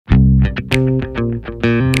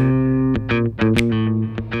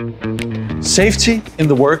Safety in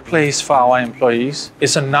the workplace for our employees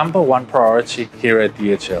is a #1 priority here at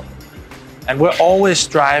DHL. And we're always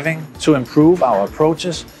striving to improve our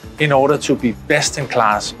approaches in order to be best in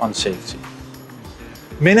class on safety.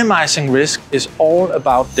 Minimizing risk is all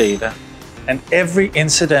about data, and every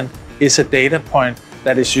incident is a data point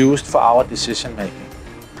that is used for our decision making.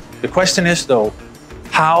 The question is though,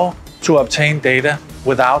 how to obtain data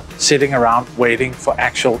without sitting around waiting for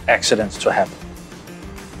actual accidents to happen.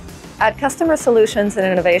 At Customer Solutions and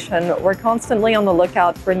Innovation, we're constantly on the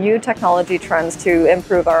lookout for new technology trends to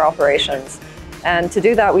improve our operations. And to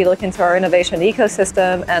do that, we look into our innovation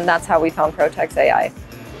ecosystem, and that's how we found Protex AI.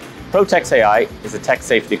 Protex AI is a tech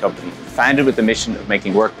safety company founded with the mission of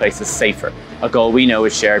making workplaces safer, a goal we know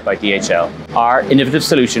is shared by DHL. Our innovative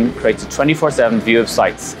solution creates a 24/7 view of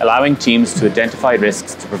sites, allowing teams to identify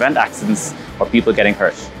risks to prevent accidents or people getting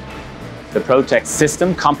hurt. The Protex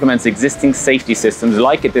system complements existing safety systems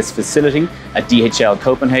like at this facility at DHL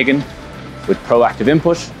Copenhagen with proactive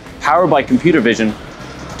input, powered by computer vision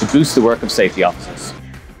to boost the work of safety officers.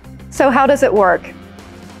 So how does it work?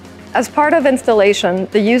 As part of installation,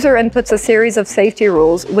 the user inputs a series of safety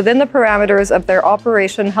rules within the parameters of their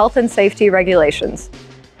operation health and safety regulations.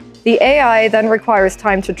 The AI then requires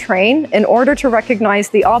time to train in order to recognize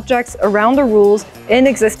the objects around the rules in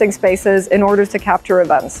existing spaces in order to capture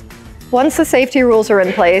events. Once the safety rules are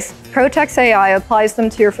in place, Protex AI applies them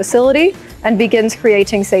to your facility and begins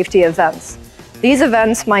creating safety events. These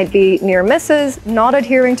events might be near misses, not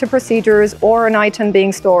adhering to procedures, or an item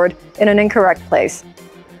being stored in an incorrect place.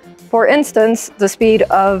 For instance, the speed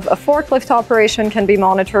of a forklift operation can be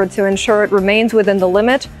monitored to ensure it remains within the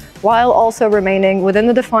limit, while also remaining within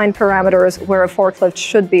the defined parameters where a forklift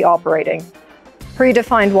should be operating.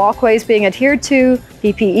 Predefined walkways being adhered to,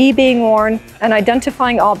 PPE being worn, and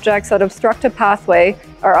identifying objects that obstruct a pathway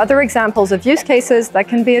are other examples of use cases that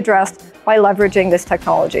can be addressed by leveraging this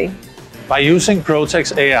technology. By using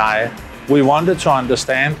Protex AI, we wanted to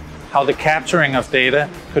understand how the capturing of data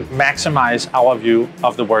could maximize our view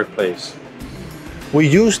of the workplace. We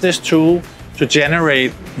use this tool to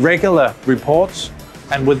generate regular reports,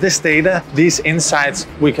 and with this data, these insights,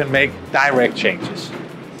 we can make direct changes.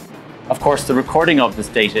 Of course, the recording of this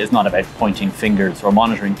data is not about pointing fingers or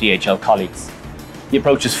monitoring DHL colleagues. The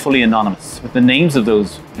approach is fully anonymous, with the names of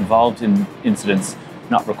those involved in incidents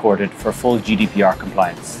not recorded for full GDPR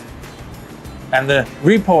compliance. And the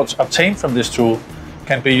reports obtained from this tool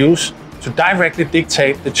can be used to directly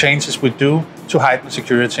dictate the changes we do to heighten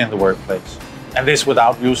security in the workplace. And this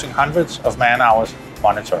without using hundreds of man-hours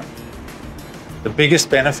monitoring. The biggest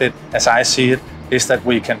benefit, as I see it, is that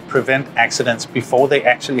we can prevent accidents before they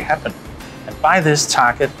actually happen. And by this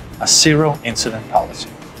target a zero incident policy.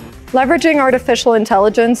 Leveraging artificial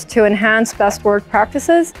intelligence to enhance best work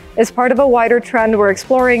practices is part of a wider trend we're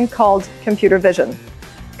exploring called computer vision.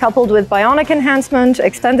 Coupled with bionic enhancement,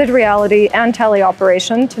 extended reality, and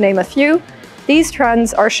teleoperation, to name a few, these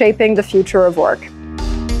trends are shaping the future of work.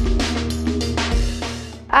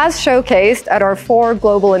 As showcased at our 4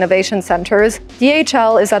 global innovation centers,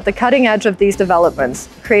 DHL is at the cutting edge of these developments,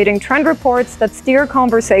 creating trend reports that steer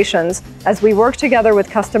conversations as we work together with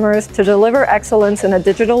customers to deliver excellence in a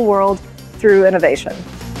digital world through innovation.